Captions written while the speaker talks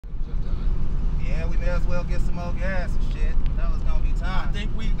Yeah, we may as well get some more gas and shit. That was gonna be time. I think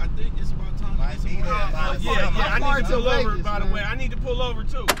it's about time to get some more. Yeah, I need to pull over, by the way. I need to pull over,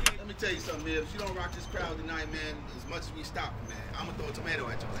 too. Let me tell you something, Mibbs. You don't rock this crowd tonight, man, as much as we stop, man. I'm gonna throw a tomato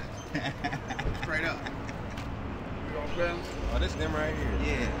at your ass. Straight up. You know what I'm saying? Oh, this them right here.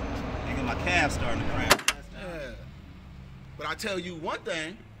 Yeah. Nigga, my calf starting to cramp. Yeah. But I tell you one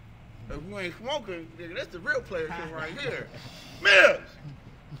thing, if you ain't smoking, nigga, that's the real player right here. Mibbs!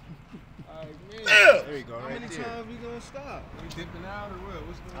 Mibbs! There you go, How many times we gonna stop? We dipping out or what?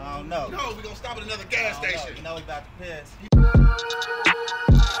 What's going on? I don't know. No, we gonna stop at another gas station. You know we about to piss.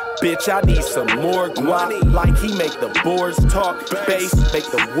 Bitch, I need some more guap. Like he make the boards talk. Bass make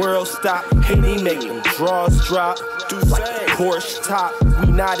the world stop. And he make them draws drop. Like a Porsche top.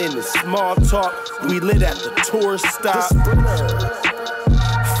 We not in the small talk. We lit at the tour stop.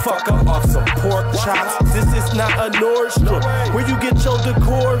 Fuck up off some pork chops. This is not a Nordstrom. Where you get your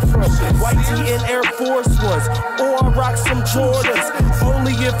decor from? White tee and Air Force Ones. Or I rock some Jordans.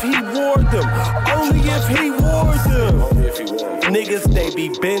 Only if he wore them. Only if he wore them. Niggas, they be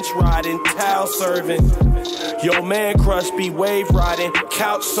bench riding, towel serving. Yo, man crush be wave riding,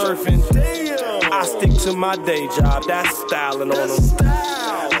 couch surfing. I stick to my day job, that's styling on them.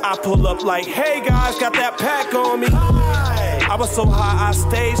 I pull up like, hey guys, got that pack on me. I was so high, I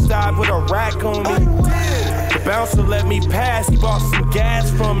stage dived with a rack on me. The bouncer let me pass, he bought some gas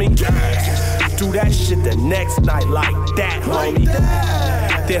from me. Do that shit the next night like that, homie.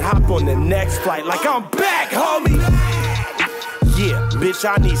 Then hop on the next flight like I'm back, homie. Yeah, bitch,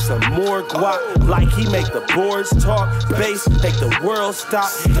 I need some more guap. Like he make the boards talk. Bass make the world stop.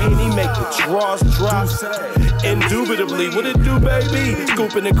 And he make the draws drop. Indubitably, what it do, baby?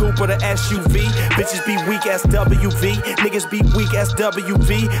 Scooping the coupe with an SUV. Bitches be weak as WV. Niggas be weak as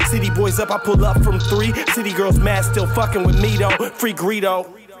WV. City boys up, I pull up from 3. City girls mad, still fucking with me though. Free Greedo.